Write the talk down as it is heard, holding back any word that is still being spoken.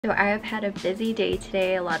So I have had a busy day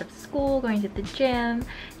today, a lot of school, going to the gym.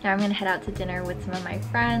 Now I'm gonna head out to dinner with some of my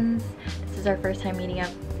friends. This is our first time meeting up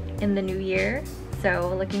in the new year.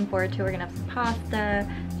 So looking forward to it. We're gonna have some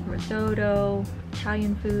pasta, some risotto,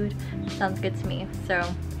 Italian food. Sounds good to me. So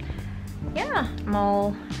yeah, I'm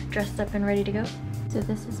all dressed up and ready to go. So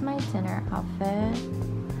this is my dinner outfit.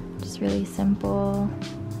 Just really simple.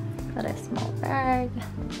 Got a small bag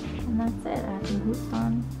and that's it. I have some hoops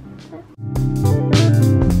on. That's it.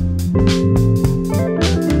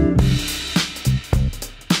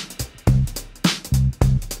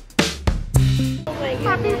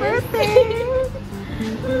 Happy birthday!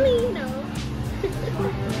 No.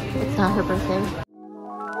 It's not her birthday.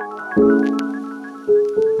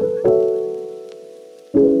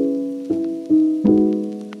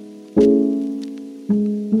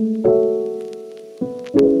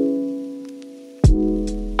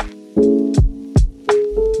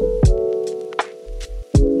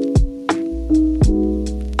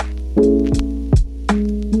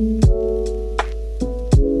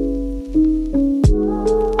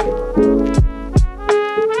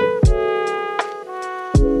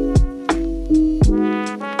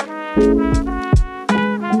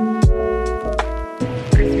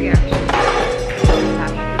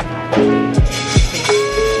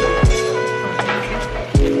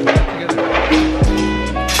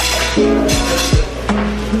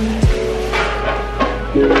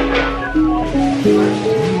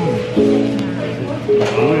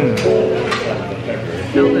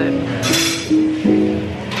 So good.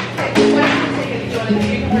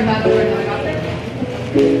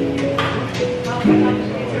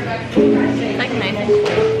 It's like nice and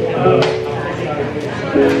cool.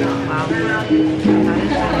 Wow.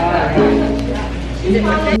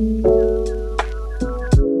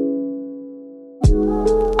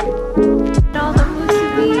 All the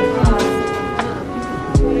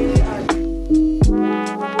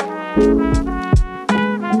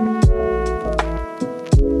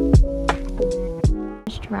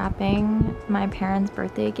wrapping my parents'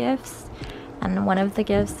 birthday gifts, and one of the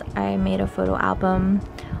gifts I made a photo album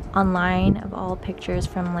online of all pictures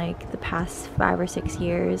from like the past 5 or 6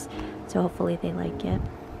 years, so hopefully they like it.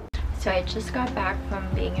 So I just got back from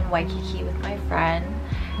being in Waikiki with my friend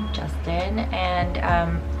Justin,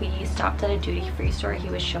 and we stopped at a duty-free store. He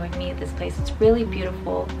was showing me this place. It's really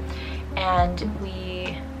beautiful, and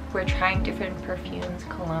we were trying different perfumes,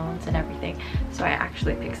 colognes, and everything. So I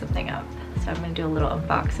actually picked something up. So I'm gonna do a little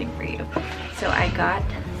unboxing for you. So I got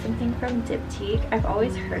something from Diptyque. I've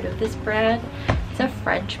always heard of this brand. It's a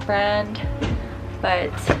French brand,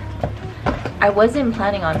 but I wasn't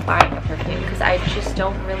planning on buying a perfume because I just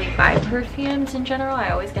don't really buy perfumes in general. I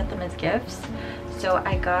always get them as gifts. So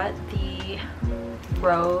I got the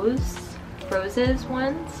roses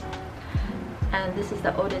ones, and this is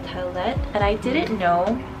the eau de toilette. And I didn't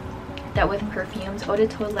know that with perfumes, eau de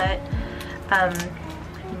toilette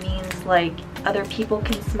means like other people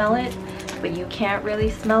can smell it, but you can't really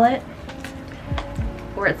smell it,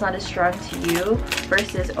 or it's not as strong to you,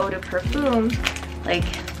 versus eau de parfum, like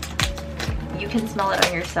you can smell it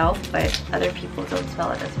on yourself, but other people don't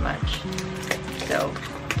smell it as much. So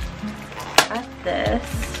got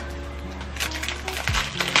this.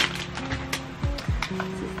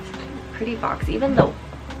 This is a pretty box. Even the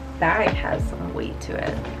bag has some weight to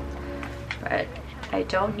it, but I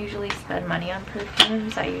don't usually spend money on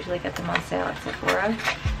perfumes. I usually get them on sale at Sephora.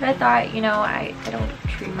 But I thought, you know, I don't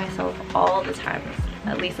treat myself all the time.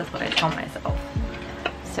 At least that's what I tell myself.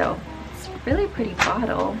 So it's a really pretty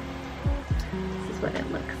bottle. This is what it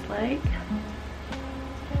looks like.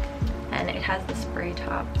 And it has the spray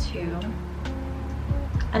top too.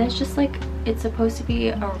 And it's just like, it's supposed to be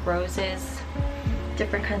a roses,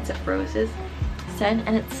 different kinds of roses scent,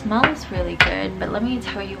 and it smells really good. But let me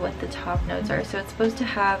tell you what the top notes are. So it's supposed to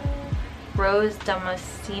have rose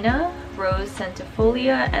damascena, rose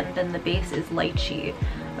centifolia, and then the base is lychee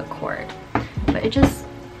accord. But it just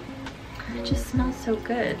smells so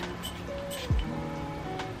good.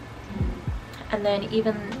 And then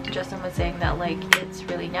even Justin was saying that like it's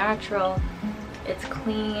really natural, it's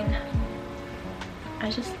clean.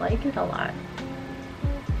 I just like it a lot.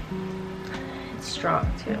 It's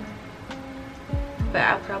strong too. But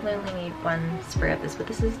I'll probably only need one spray of this, but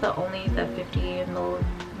this is the 50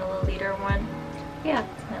 milliliter one. Yeah,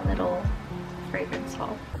 it's my little fragrance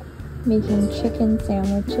haul. Making chicken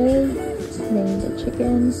sandwiches, today the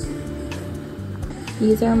chicken.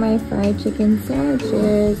 These are my fried chicken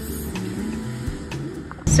sandwiches.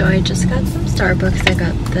 So I just got some Starbucks. I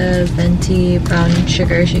got the venti brown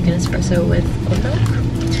sugar shaken espresso with oat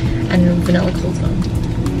milk and vanilla cold foam.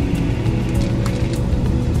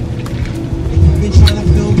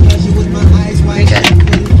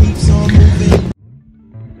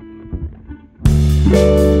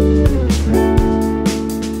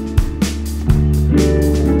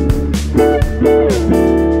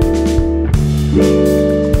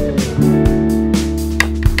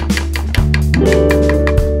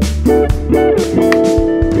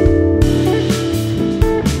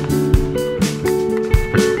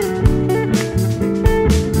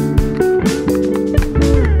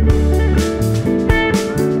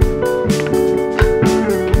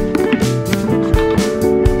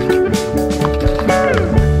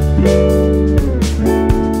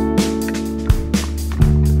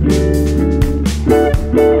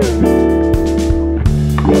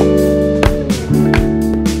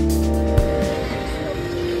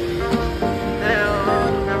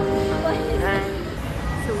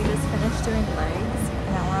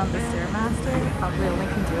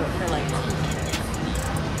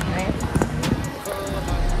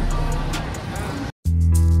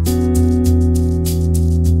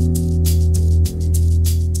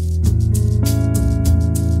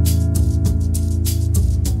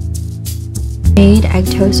 Made egg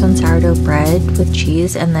toast on sourdough bread with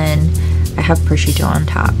cheese, and then I have prosciutto on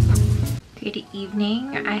top. Good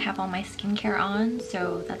evening. I have all my skincare on,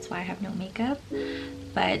 so that's why I have no makeup.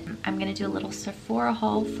 But I'm gonna do a little Sephora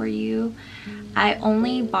haul for you. I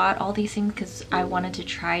only bought all these things because I wanted to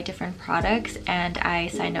try different products, and I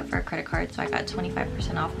signed up for a credit card, so I got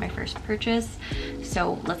 25% off my first purchase.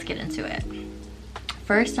 So let's get into it.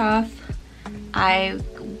 First off, I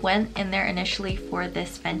went in there initially for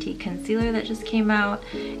this Fenty concealer that just came out.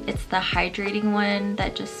 It's the hydrating one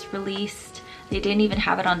that just released. They didn't even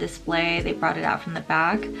have it on display. They brought it out from the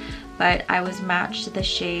back, but I was matched the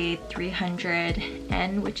shade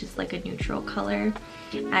 300N, which is like a neutral color,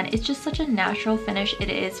 and it's just such a natural finish. It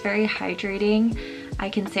is very hydrating. I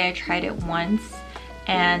can say I tried it once,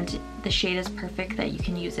 and the shade is perfect that you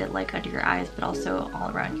can use it like under your eyes, but also all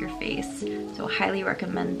around your face. So highly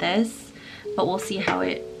recommend this, but we'll see how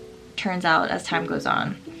it turns out as time goes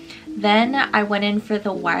on. Then I went in for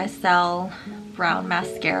the YSL brown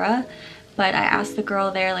mascara, but I asked the girl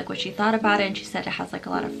there like what she thought about it, and she said it has like a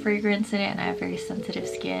lot of fragrance in it, and I have very sensitive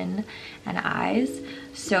skin and eyes,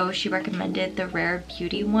 so she recommended the Rare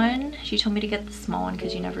Beauty one. She told me to get the small one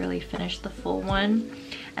because you never really finish the full one,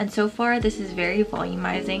 and so far this is very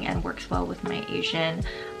volumizing and works well with my Asian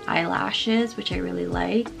eyelashes, which I really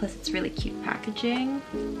like. Plus it's really cute packaging,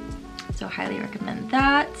 so highly recommend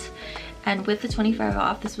that. And with the 25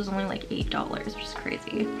 off, this was only like $8, which is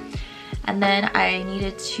crazy. And then I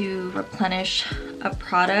needed to replenish a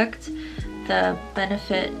product, the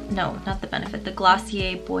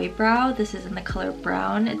Glossier Boy Brow. This is in the color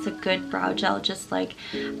brown. It's a good brow gel. Just like,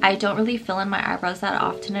 I don't really fill in my eyebrows that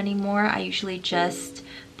often anymore. I usually just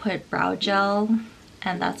put brow gel,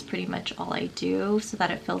 and that's pretty much all I do, so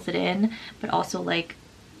that it fills it in, but also like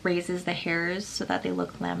raises the hairs so that they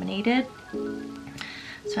look laminated.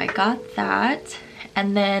 So I got that.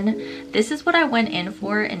 And then this is what I went in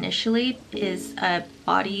for initially, is a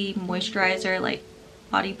body moisturizer, like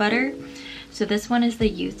body butter. So this one is the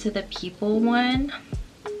Youth to the People one.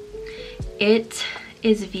 It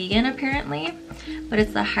is vegan apparently, but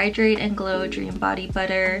it's the Hydrate and Glow Dream Body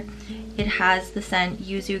Butter. It has the scent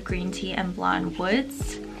Yuzu Green Tea and Blonde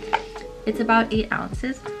Woods. It's about 8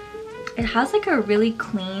 ounces. It has like a really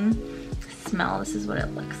clean smell. This is what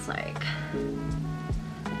it looks like.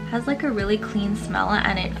 Has like a really clean smell,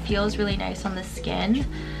 and it feels really nice on the skin,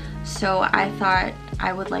 so I thought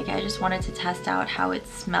I would like it. I just wanted to test out how it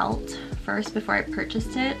smelled first before I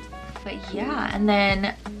purchased it. But yeah, and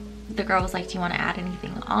then the girl was like, do you want to add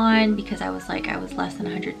anything on, because I was like, I was less than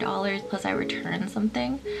 $100 plus I returned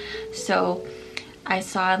something. So I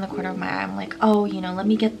saw in the corner of my eye, I'm like, oh, you know, let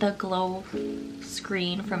me get the glow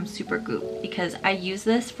screen from Supergoop, because I use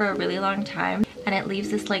this for a really long time, and it leaves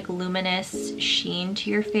this like luminous sheen to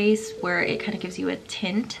your face where it kind of gives you a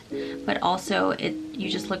tint, but also you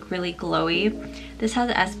just look really glowy. This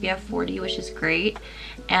has SPF 40, which is great,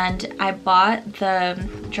 and I bought the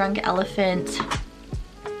Drunk Elephant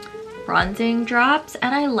bronzing drops,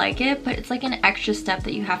 and I like it, but it's like an extra step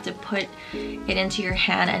that you have to put it into your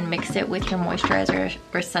hand and mix it with your moisturizer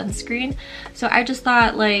or sunscreen. So I just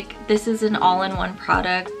thought, like, this is an all-in-one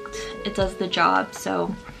product. It does the job.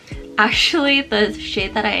 So actually the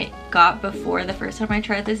shade that I got before the first time I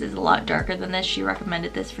tried this is a lot darker than this. She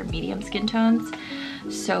recommended this for medium skin tones.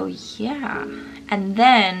 So yeah. And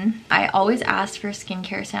then I always ask for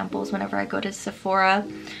skincare samples whenever I go to Sephora.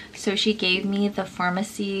 So she gave me the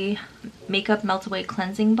Pharmacy Makeup Melt Away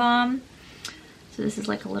Cleansing Balm. So this is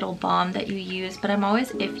like a little balm that you use, but I'm always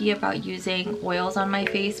iffy about using oils on my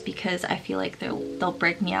face because I feel like they'll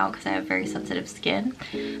break me out because I have very sensitive skin.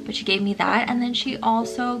 But she gave me that, and then she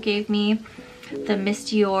also gave me the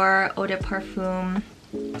Miss Dior Eau de Parfum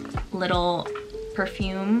little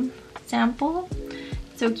perfume sample.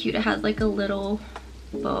 So cute. It has like a little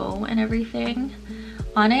bow and everything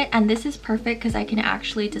on it, and this is perfect because I can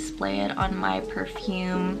actually display it on my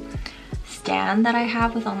perfume stand that I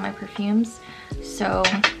have with all my perfumes. So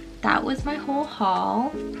that was my whole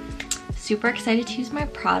haul. Super excited to use my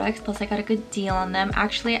products, plus I got a good deal on them.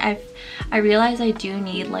 Actually, I realized I do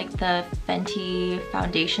need like the Fenty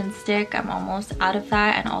foundation stick. I'm almost out of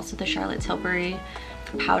that, and also the Charlotte Tilbury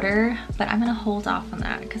powder, but I'm gonna hold off on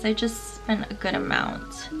that because I just spent a good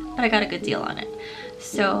amount, but I got a good deal on it.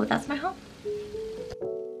 So that's my haul.